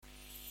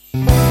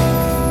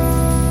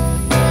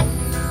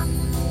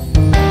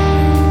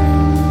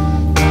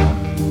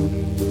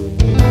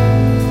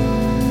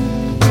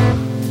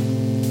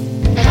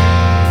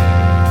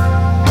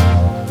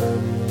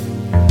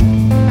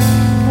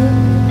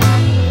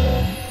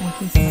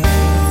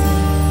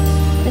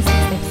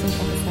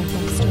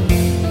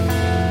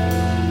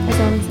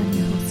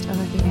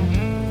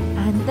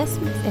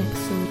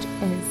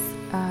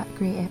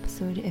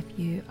If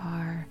you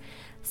are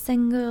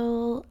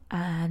single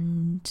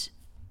and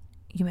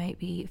you might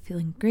be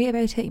feeling great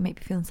about it, you might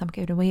be feeling some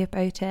kind of way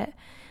about it.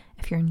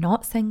 If you're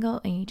not single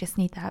and you just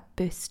need that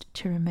boost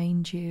to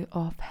remind you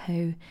of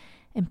how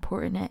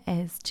important it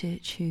is to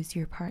choose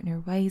your partner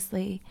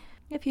wisely.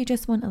 If you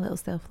just want a little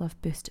self-love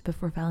boost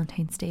before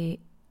Valentine's Day,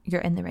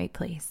 you're in the right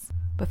place.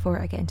 Before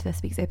I get into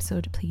this week's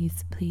episode,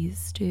 please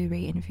do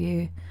rate and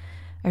review.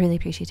 I really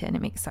appreciate it and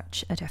it makes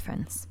such a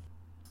difference.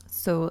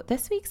 So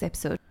this week's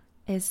episode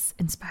is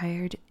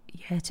inspired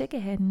yet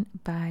again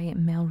by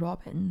Mel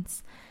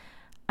Robbins.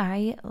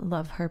 I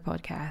love her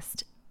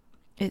podcast.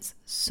 It's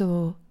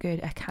so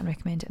good. I can't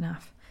recommend it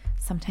enough.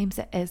 Sometimes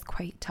it is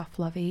quite tough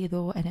lovey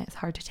though, and it's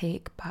hard to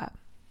take, but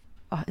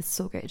it's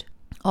so good.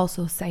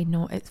 Also, side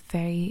note, it's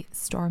very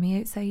stormy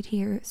outside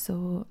here,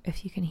 so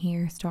if you can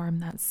hear storm,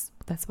 that's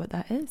what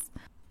that is.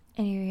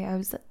 Anyway, I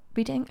was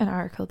reading an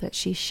article that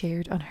she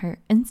shared on her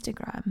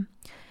Instagram,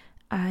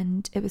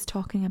 and it was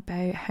talking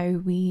about how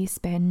we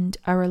spend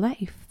our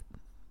life.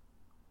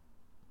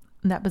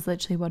 And that was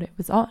literally what it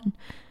was on.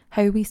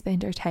 How we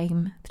spend our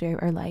time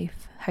throughout our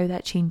life. How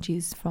that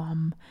changes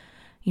from,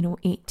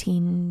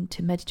 18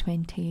 to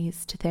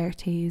mid-20s to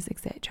 30s,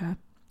 etc.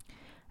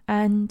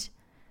 And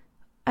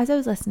as I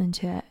was listening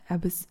to it, I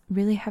was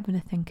really having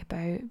to think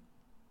about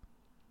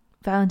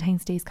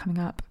Valentine's Day is coming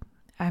up.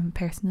 I'm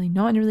personally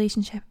not in a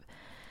relationship.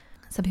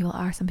 Some people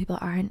are, some people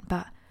aren't,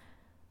 but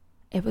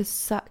it was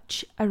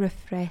such a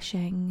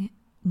refreshing,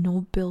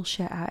 no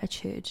bullshit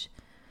attitude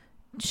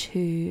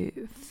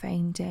to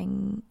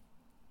finding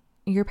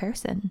your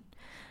person.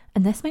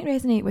 And this might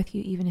resonate with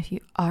you even if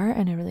you are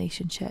in a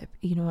relationship.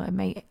 It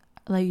might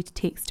allow you to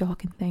take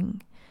stock and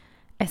think,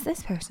 is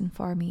this person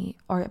for me?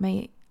 Or it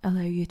might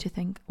allow you to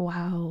think,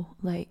 wow,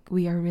 like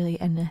we are really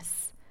in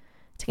this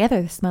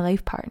together. This is my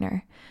life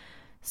partner.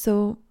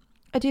 So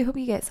I do hope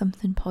you get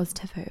something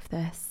positive out of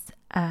this.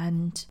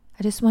 And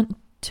I just want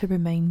to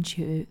remind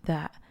you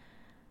that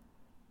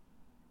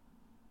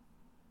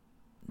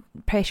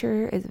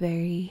pressure is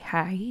very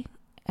high.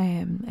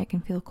 It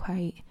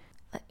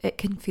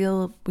can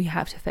feel we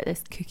have to fit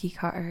this cookie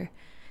cutter,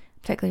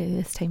 particularly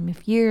this time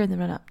of year and the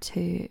run up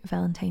to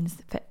Valentine's,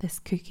 fit this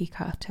cookie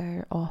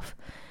cutter of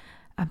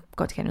I've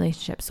got to get in a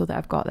relationship so that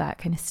I've got that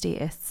kind of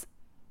status.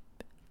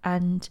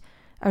 And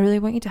I really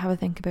want you to have a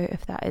think about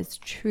if that is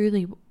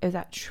truly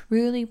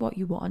what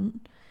you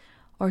want,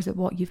 or is it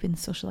what you've been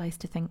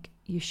socialized to think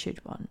you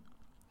should want?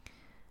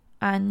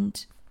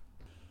 And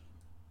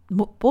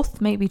both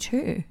may be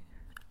true.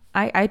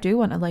 I do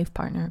want a life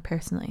partner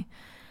personally,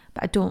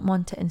 but I don't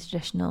want it in the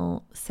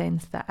traditional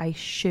sense that I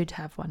should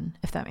have one,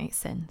 if that makes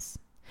sense.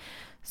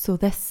 So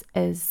this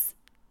is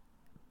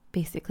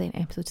basically an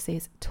episode to say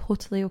it's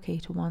totally okay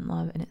to want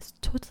love and it's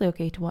totally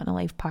okay to want a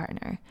life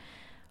partner,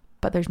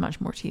 but there's much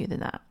more to you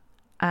than that.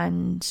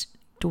 And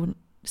don't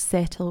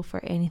settle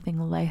for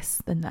anything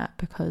less than that,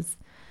 because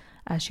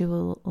as you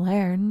will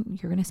learn,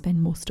 you're going to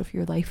spend most of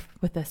your life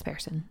with this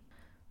person.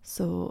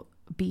 So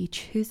be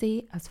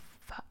choosy as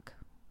fuck.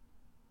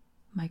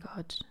 My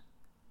God.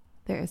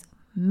 There is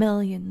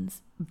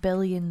millions,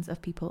 billions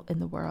of people in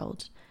the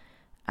world.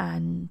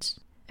 And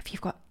if you've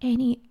got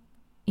any,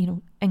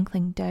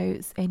 inkling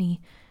doubts,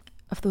 any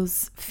of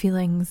those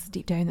feelings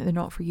deep down that they're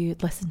not for you,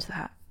 listen to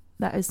that.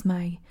 That is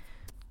my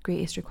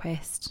greatest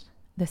request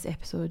this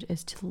episode,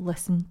 is to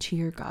listen to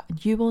your gut.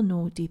 And you will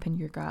know deep in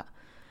your gut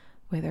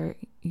whether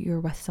you're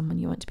with someone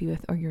you want to be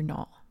with or you're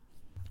not.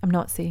 I'm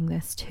not saying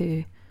this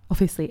to,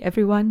 obviously,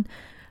 everyone.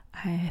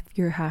 If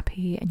you're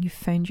happy and you've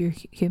found your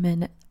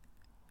human,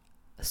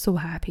 so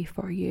happy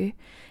for you.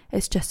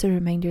 It's just a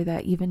reminder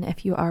that even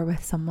if you are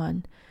with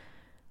someone,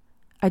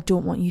 I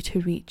don't want you to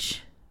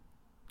reach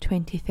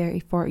 20, 30,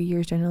 40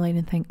 years down the line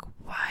and think,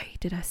 why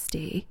did I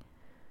stay?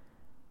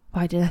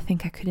 Why did I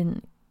think I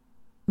couldn't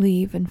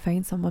leave and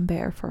find someone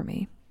better for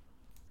me?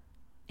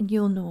 And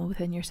you'll know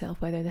within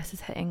yourself whether this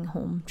is hitting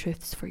home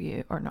truths for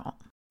you or not.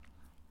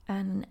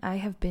 And I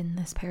have been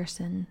this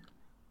person,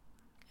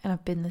 and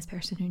I've been this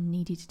person who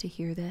needed to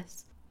hear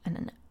this,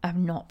 and I've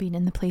not been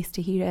in the place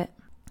to hear it.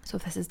 So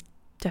if this is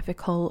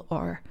difficult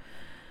or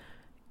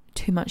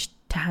too much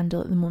to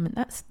handle at the moment,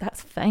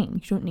 that's fine.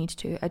 You don't need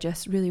to. I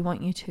just really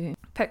want you to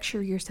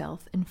picture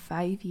yourself in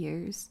 5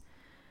 years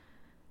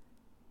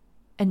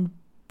and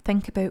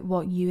think about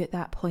what you at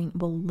that point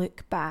will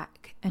look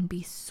back and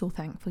be so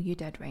thankful you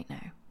did right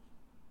now.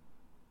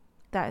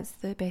 That is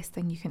the best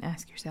thing you can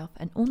ask yourself,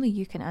 and only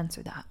you can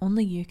answer that.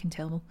 Only you can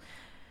tell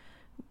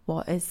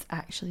what is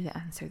actually the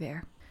answer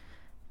there.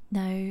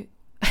 Now,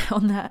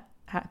 on that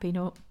happy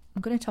note,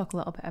 I'm going to talk a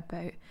little bit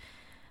about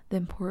the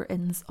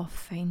importance of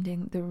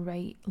finding the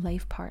right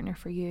life partner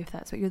for you if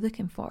that's what you're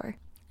looking for,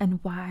 and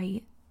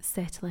why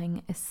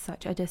settling is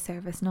such a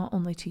disservice not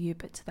only to you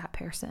but to that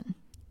person.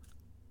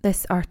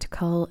 This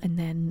article, and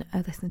then I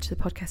listened to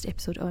the podcast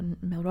episode on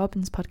Mel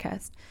Robbins'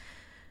 podcast.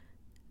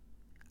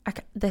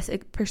 This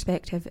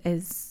perspective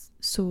is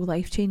so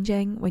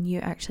life-changing when you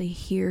actually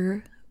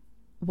hear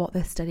what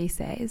this study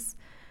says.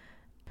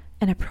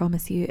 And I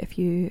promise you, if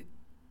you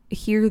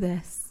hear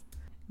this,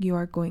 you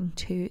are going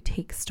to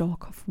take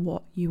stock of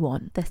what you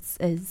want. This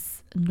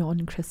is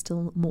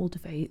non-crystal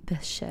moldavite.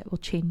 This shit will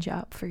change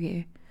up for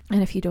you.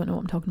 And if you don't know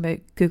what I'm talking about,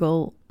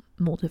 Google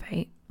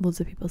moldavite. Loads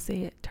of people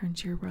say it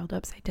turns your world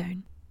upside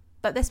down.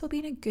 But this will be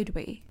in a good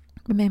way.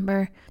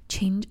 Remember,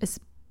 change is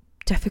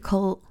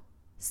difficult,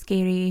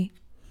 scary,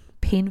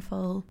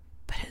 painful,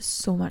 but it's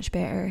so much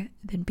better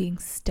than being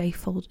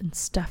stifled and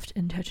stuffed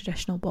into a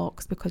traditional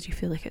box because you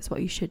feel like it's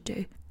what you should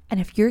do.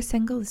 And if you're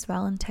single this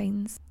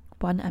Valentine's,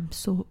 one, I'm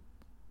so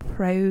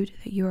proud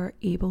that you are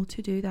able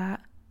to do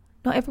that.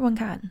 Not everyone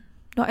can.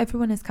 Not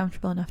everyone is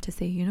comfortable enough to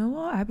say, you know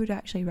what, I would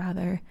actually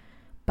rather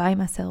buy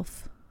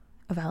myself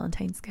a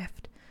Valentine's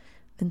gift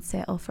than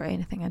settle for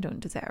anything I don't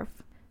deserve.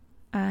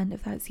 And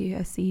if that's you,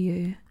 I see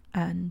you,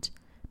 and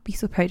be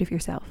so proud of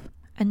yourself.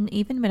 And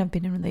even when I've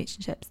been in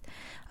relationships,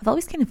 I've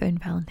always kind of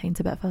found Valentine's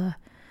a bit of a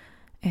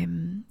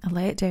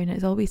letdown.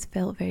 It's always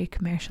felt very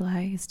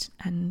commercialised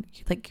and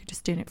like you're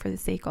just doing it for the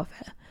sake of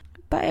it.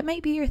 But it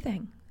might be your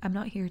thing. I'm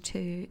not here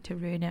to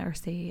ruin it or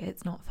say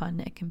it's not fun.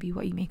 It can be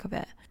what you make of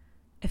it.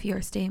 If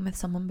you're staying with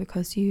someone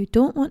because you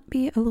don't want to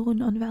be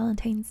alone on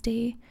Valentine's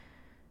Day,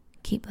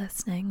 keep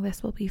listening.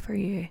 This will be for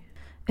you.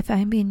 If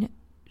I'm being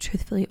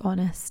truthfully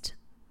honest,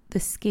 the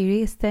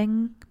scariest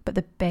thing, but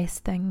the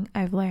best thing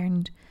I've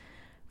learned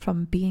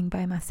from being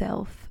by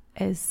myself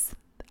is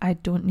I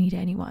don't need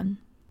anyone.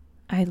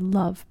 I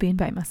love being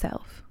by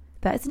myself.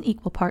 That is in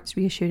equal parts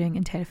reassuring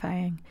and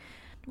terrifying.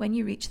 When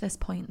you reach this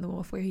point though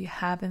of where you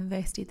have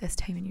invested this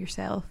time in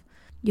yourself,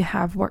 you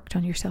have worked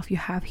on yourself, you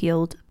have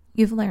healed,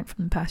 you've learned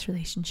from the past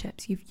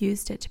relationships, you've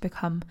used it to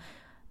become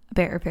a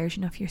better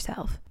version of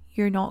yourself.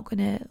 You're not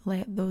going to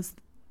let those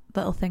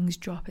little things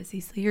drop as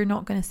easily. You're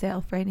not going to settle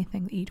for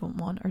anything that you don't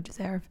want or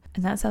deserve.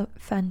 And that's a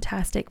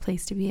fantastic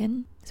place to be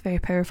in. It's a very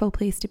powerful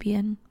place to be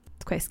in.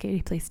 It's quite a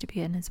scary place to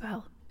be in as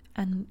well.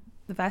 And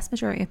the vast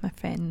majority of my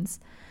friends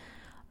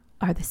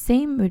are the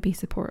same, would be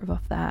supportive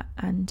of that.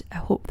 And I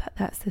hope that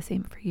that's the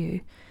same for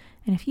you.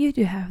 And if you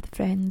do have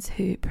friends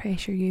who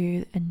pressure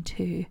you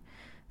into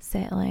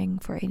settling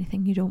for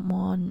anything you don't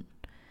want,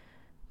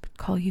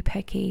 call you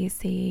picky,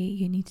 say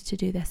you need to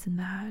do this and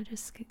that,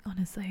 just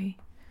honestly,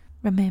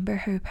 remember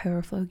how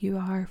powerful you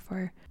are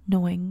for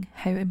knowing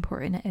how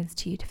important it is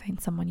to you to find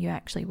someone you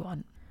actually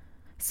want.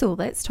 So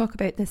let's talk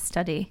about this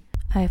study.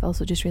 I've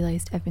also just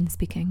realised I've been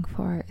speaking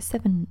for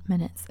 7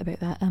 minutes about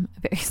that. I'm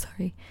very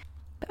sorry.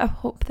 But I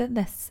hope that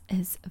this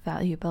is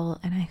valuable,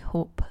 and I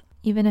hope,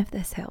 even if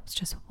this helps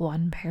just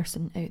one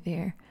person out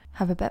there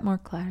have a bit more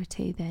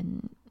clarity,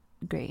 then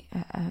great.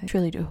 I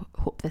truly do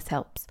hope this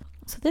helps.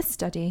 So this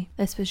study,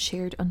 this was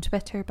shared on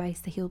Twitter by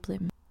Sahil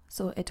Bloom.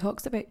 So it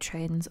talks about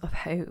trends of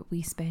how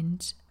we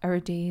spend our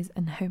days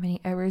and how many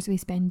hours we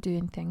spend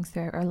doing things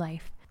throughout our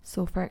life.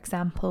 So for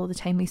example, the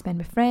time we spend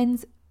with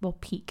friends will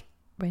peak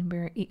when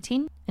we're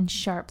 18 and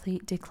sharply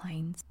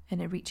declines,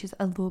 and it reaches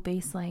a low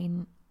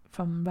baseline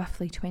from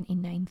roughly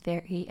 29,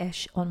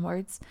 30-ish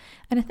onwards.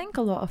 And I think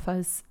a lot of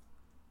us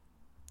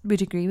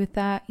would agree with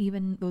that,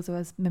 even those of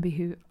us maybe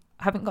who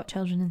haven't got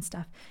children and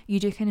stuff. You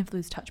do kind of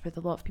lose touch with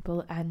a lot of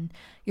people and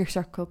your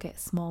circle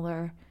gets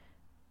smaller,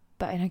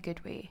 but in a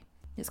good way.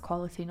 It's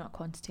quality, not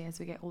quantity, as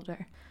we get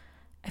older.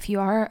 If you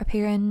are a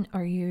parent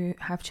or you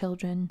have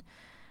children,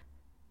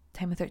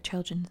 time without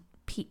children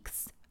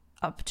peaks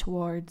up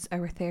towards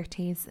our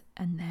 30s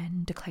and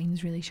then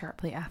declines really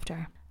sharply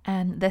after.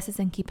 And this is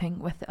in keeping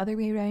with the other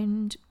way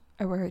around.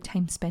 Our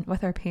time spent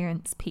with our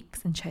parents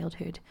peaks in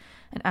childhood,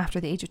 and after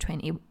the age of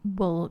 20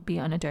 will be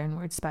on a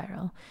downward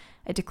spiral.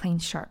 It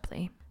declines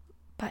sharply.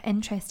 But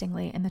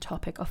interestingly, in the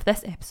topic of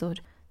this episode,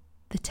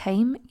 the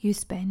time you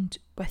spend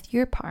with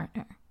your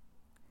partner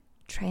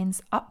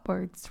trends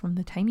upwards from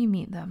the time you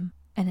meet them.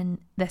 And in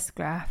this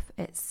graph,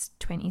 it's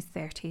 20s,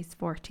 30s,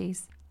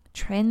 40s,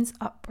 trends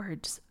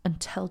upwards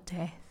until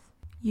death.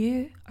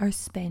 You are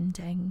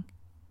spending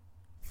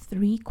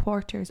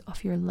 3/4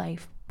 of your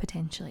life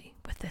potentially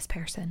with this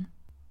person.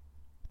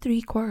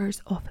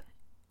 3/4 of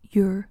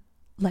your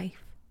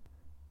life.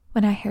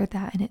 When I heard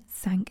that and it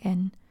sank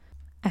in,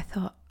 I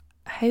thought,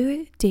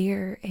 how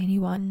dare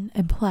anyone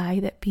imply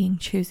that being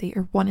choosy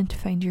or wanting to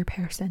find your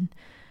person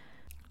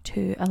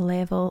to a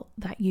level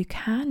that you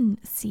can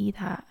see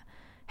that,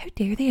 how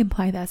dare they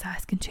imply that's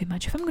asking too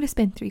much? If I'm going to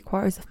spend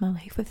 3/4 of my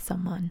life with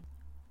someone,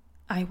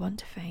 I want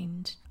to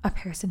find a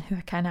person who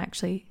I can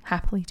actually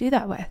happily do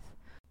that with.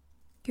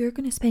 You're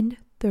going to spend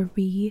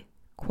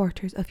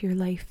 3/4 of your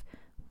life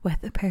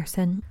with a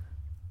person.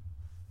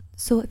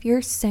 So if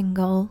you're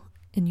single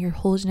and you're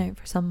holding out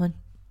for someone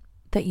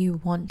that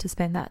you want to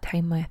spend that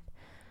time with,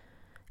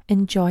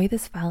 enjoy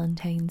this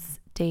Valentine's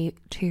Day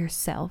to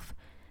yourself.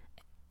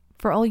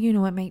 For all you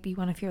know, it might be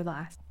one of your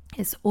last.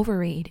 It's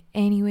overrated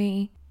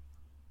anyway.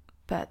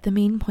 But the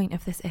main point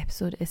of this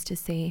episode is to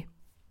say,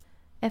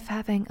 if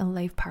having a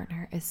life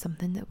partner is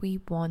something that we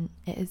want,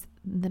 it is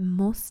the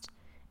most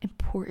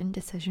important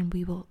decision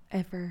we will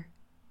ever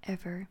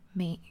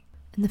make.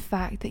 And the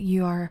fact that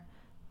you are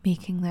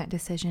making that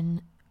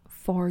decision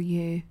for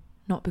you,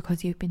 not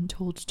because you've been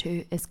told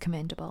to, is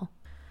commendable.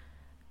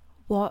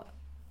 What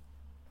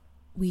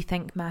we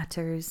think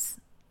matters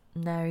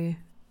now,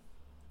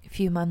 a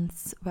few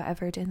months,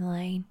 whatever down the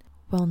line,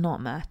 will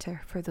not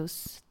matter for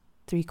those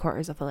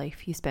 3/4 of a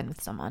life you spend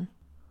with someone.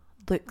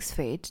 Looks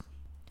fade,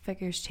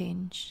 figures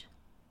change,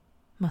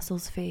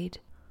 muscles fade,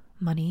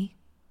 money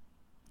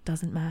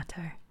doesn't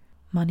matter.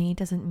 Money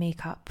doesn't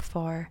make up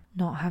for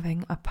not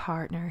having a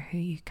partner who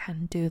you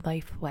can do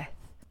life with.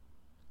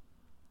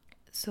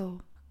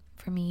 So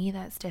for me,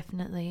 that's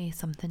definitely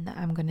something that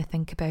I'm going to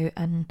think about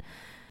and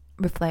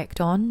reflect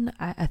on.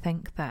 I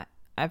think that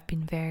I've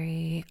been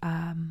very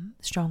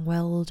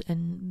strong-willed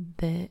in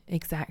the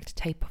exact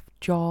type of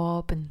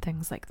job and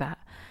things like that.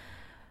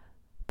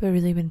 But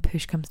really, when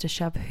push comes to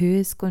shove, who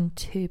is going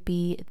to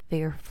be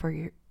there for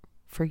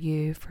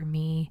you, for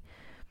me?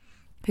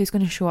 Who's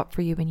going to show up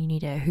for you when you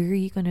need it? Who are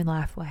you going to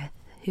laugh with?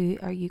 Who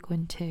are you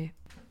going to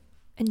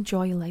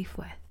enjoy life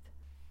with?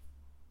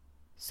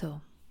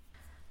 So,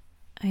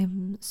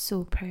 I'm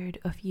so proud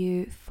of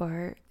you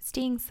for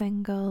staying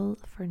single,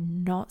 for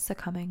not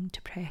succumbing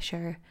to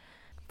pressure,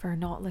 for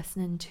not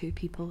listening to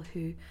people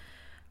who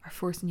are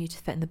forcing you to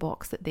fit in the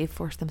box that they've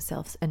forced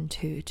themselves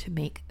into to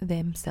make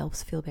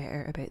themselves feel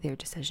better about their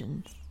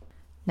decisions.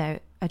 Now,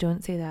 I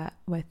don't say that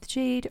with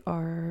shade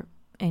or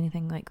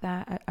anything like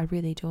that. I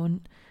really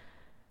don't.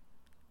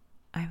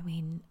 I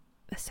mean,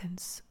 this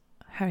sounds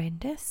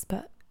horrendous,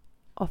 but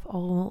of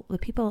all the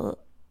people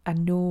I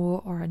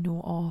know or I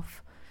know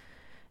of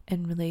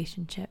in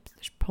relationships,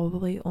 there's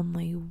probably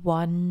only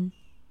one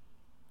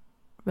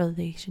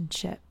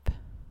relationship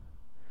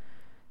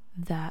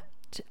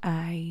that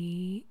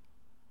I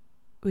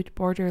would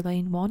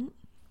borderline want.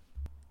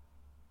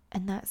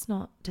 And that's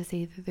not to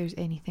say that there's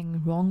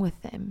anything wrong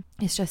with them.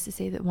 It's just to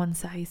say that one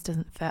size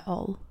doesn't fit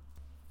all.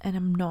 And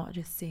I'm not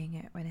just saying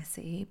it when I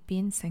say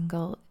being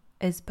single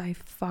is by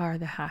far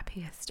the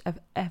happiest I've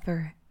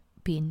ever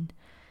been.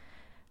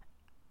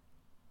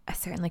 I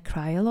certainly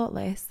cry a lot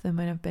less than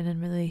when I've been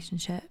in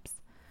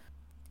relationships.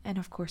 And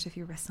of course, if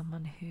you're with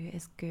someone who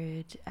is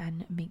good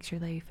and makes your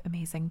life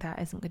amazing, that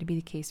isn't going to be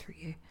the case for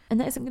you. And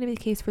that isn't going to be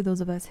the case for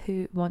those of us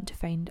who want to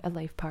find a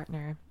life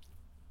partner.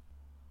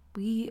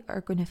 We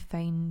are going to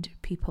find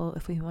people,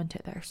 if we want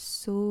it, that are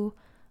so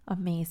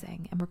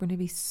amazing. And we're going to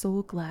be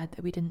so glad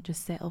that we didn't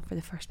just settle for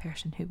the first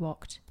person who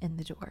walked in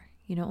the door,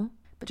 you know?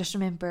 But just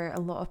remember,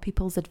 a lot of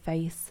people's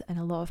advice and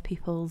a lot of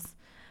people's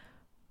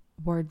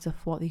words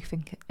of what they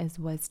think is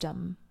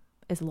wisdom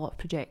is a lot of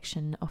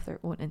projection of their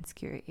own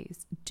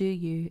insecurities. Do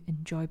you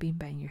enjoy being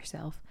by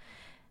yourself?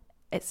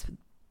 It's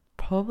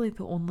probably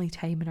the only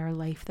time in our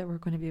life that we're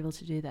going to be able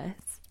to do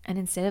this. And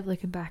instead of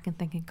looking back and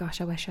thinking,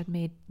 gosh, I wish I'd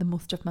made the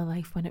most of my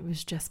life when it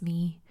was just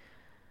me,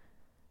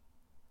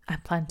 I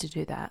plan to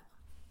do that.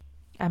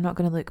 I'm not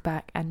going to look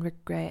back and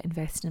regret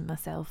investing in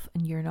myself,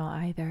 and you're not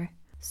either.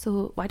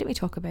 So why don't we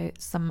talk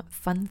about some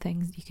fun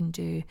things you can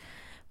do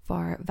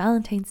for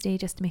Valentine's Day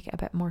just to make it a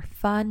bit more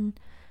fun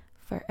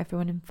for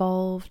everyone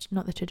involved,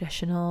 not the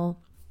traditional.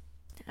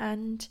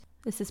 And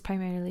this is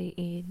primarily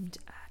aimed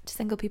at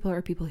single people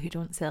or people who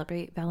don't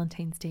celebrate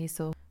Valentine's Day.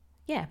 So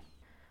yeah,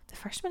 the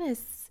first one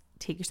is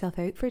take yourself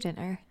out for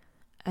dinner.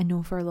 I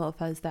know for a lot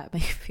of us that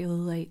might feel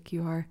like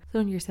you are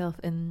throwing yourself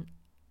in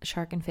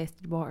shark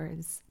infested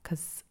waters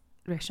because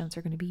restaurants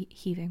are going to be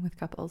heaving with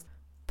couples.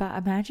 But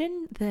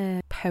imagine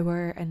the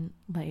power and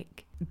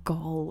like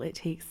gall it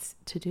takes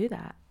to do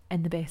that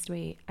in the best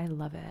way. I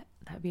love it.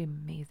 That'd be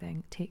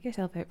amazing. Take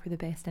yourself out for the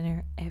best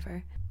dinner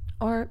ever.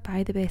 Or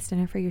buy the best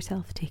dinner for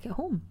yourself. Take it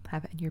home.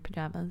 Have it in your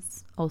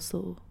pajamas.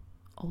 Also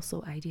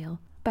ideal.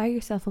 Buy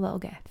yourself a little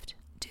gift.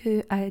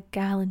 Do a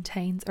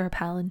Galentine's or a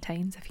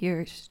Palentine's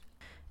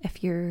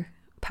if your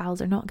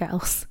pals are not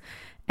gals.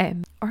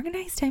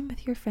 Organise time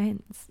with your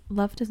friends.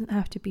 Love doesn't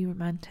have to be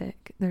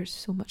romantic. There's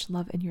so much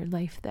love in your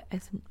life that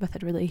isn't with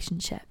a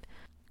relationship.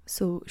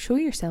 So show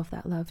yourself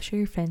that love. Show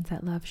your friends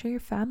that love. Show your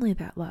family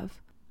that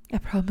love. I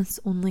promise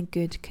only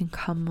good can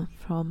come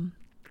from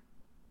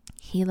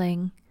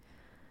healing,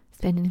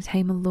 spending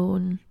time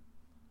alone,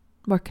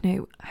 working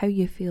out how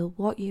you feel,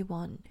 what you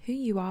want, who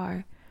you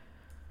are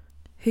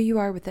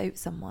without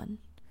someone.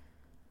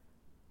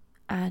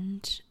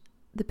 And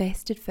the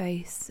best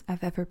advice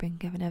I've ever been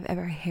given, I've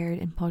ever heard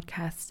in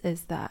podcasts,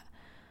 is that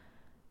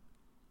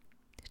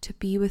to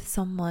be with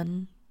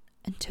someone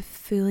and to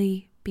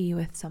fully be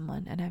with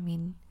someone, and I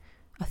mean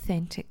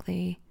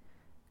authentically,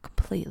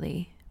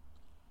 completely,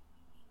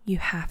 you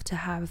have to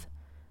have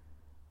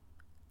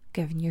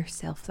given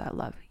yourself that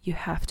love. You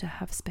have to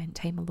have spent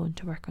time alone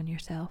to work on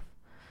yourself.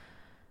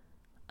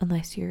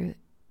 Unless you're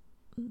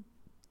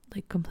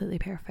like completely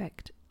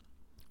perfect.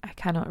 I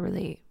cannot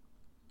relate.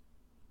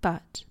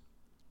 But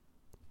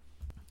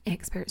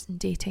experts in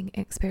dating,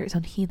 experts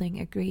on healing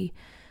agree,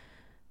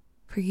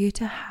 for you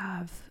to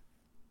have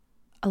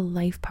a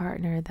life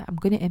partner that, I'm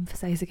going to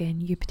emphasize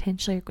again, you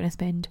potentially are going to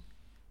spend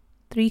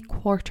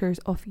 3/4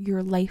 of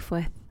your life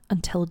with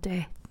until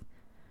death.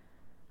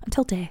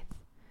 Until death.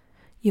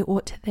 You owe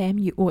it to them,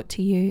 you owe it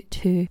to you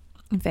to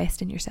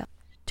invest in yourself,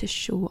 to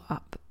show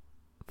up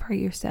for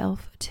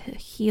yourself, to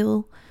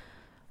heal,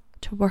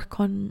 to work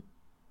on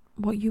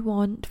what you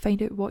want,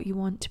 find out what you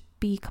want, to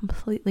be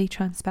completely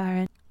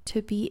transparent,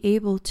 to be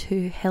able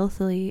to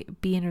healthily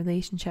be in a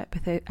relationship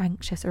without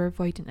anxious or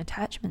avoidant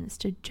attachments,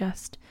 to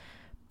just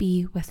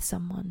be with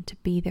someone, to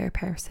be their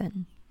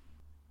person.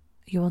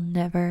 You will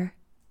never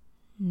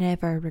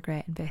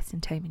regret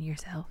investing time in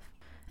yourself.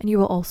 And you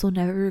will also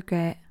never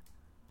regret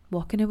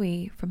walking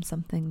away from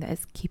something that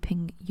is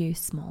keeping you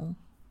small.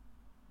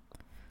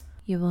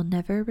 You will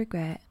never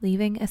regret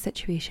leaving a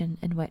situation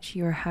in which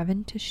you are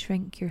having to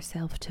shrink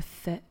yourself to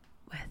fit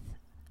with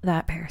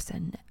that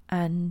person.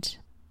 And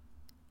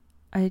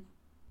I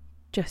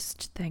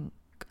just think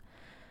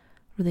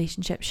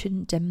relationships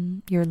shouldn't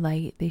dim your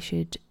light. They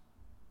should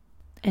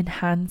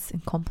enhance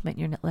and complement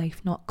your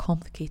life, not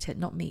complicate it,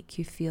 not make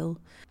you feel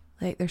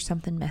like there's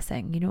something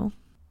missing, you know?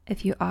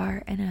 If you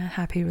are in a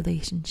happy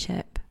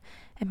relationship,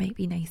 it might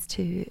be nice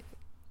to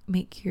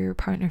make your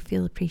partner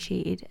feel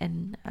appreciated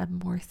in a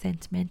more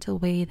sentimental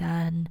way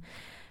than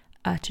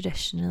a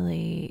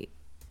traditionally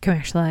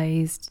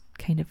commercialized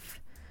kind of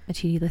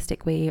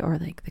materialistic way, or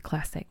like the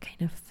classic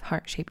kind of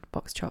heart-shaped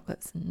box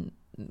chocolates, and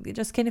it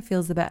just kind of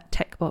feels a bit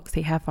tick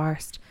boxy,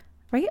 half-arsed.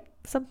 Write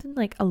something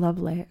like a love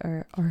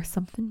letter or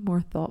something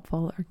more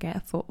thoughtful, or get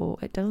a photo.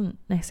 It doesn't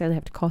necessarily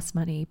have to cost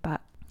money,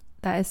 but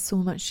that is so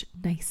much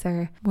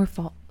nicer, more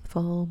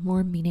thoughtful,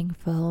 more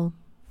meaningful.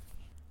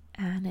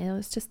 And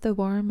it's just the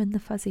warm and the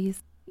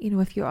fuzzies. You know,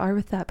 if you are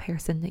with that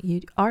person that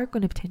you are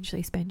going to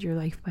potentially spend your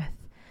life with,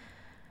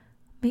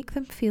 make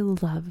them feel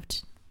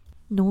loved.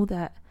 Know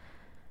that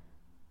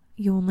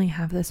you only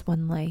have this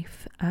one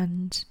life,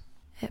 and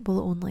it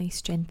will only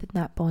strengthen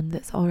that bond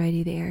that's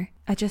already there.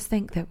 I just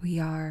think that we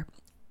are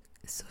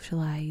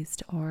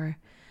socialized, or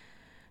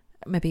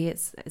maybe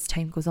it's as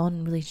time goes on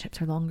and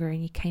relationships are longer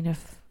and you kind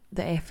of,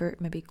 the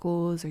effort maybe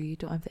goes, or you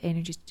don't have the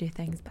energy to do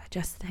things. But I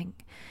just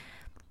think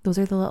those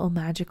are the little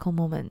magical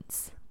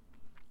moments,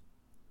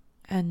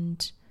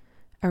 and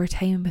our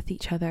time with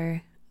each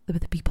other,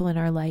 with the people in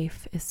our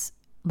life, is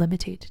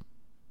limited.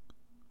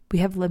 We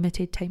have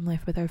limited time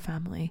left with our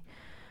family.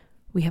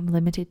 We have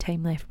limited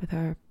time left with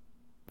our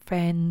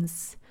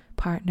friends,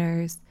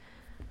 partners,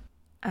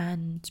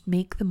 and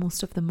make the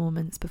most of the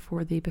moments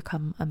before they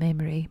become a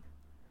memory.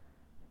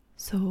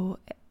 So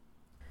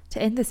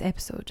to end this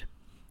episode,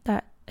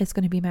 that is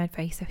going to be my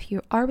advice. If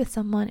you are with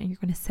someone and you're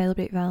going to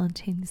celebrate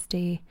Valentine's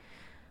Day,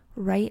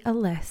 write a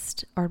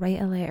list or write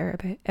a letter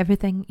about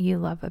everything you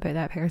love about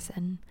that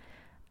person,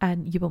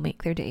 and you will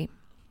make their day.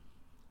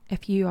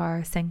 If you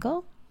are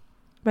single,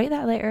 write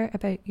that letter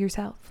about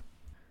yourself.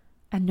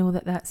 And know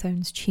that that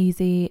sounds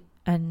cheesy,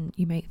 and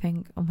you might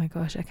think, oh my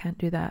gosh, I can't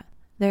do that.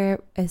 There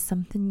is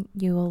something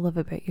you will love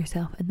about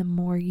yourself, and the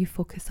more you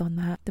focus on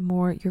that, the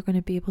more you're going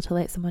to be able to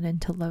let someone in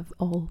to love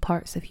all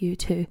parts of you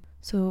too.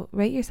 So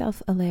write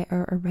yourself a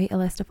letter, or write a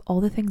list of all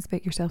the things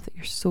about yourself that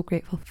you're so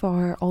grateful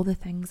for, all the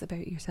things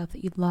about yourself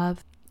that you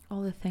love,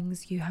 all the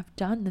things you have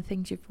done, the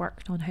things you've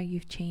worked on, how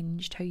you've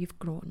changed, how you've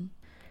grown.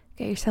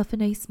 Get yourself a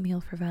nice meal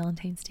for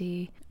Valentine's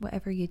Day.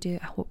 Whatever you do,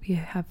 I hope you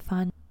have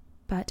fun.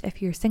 But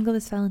if you're single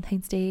this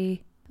Valentine's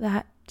Day,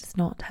 that does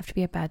not have to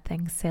be a bad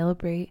thing.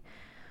 Celebrate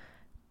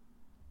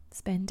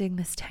spending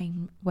this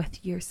time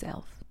with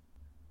yourself.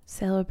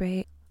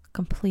 Celebrate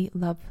complete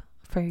love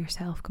for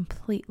yourself,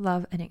 complete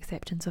love and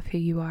acceptance of who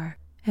you are.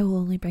 It will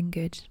only bring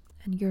good,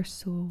 and you're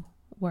so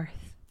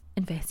worth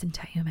investing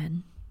time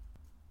in.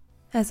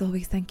 As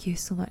always, thank you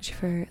so much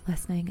for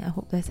listening. I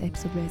hope this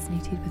episode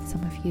resonated with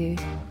some of you.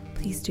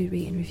 Please do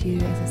rate and review.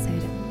 As I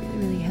said, it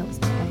really helps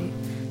me out.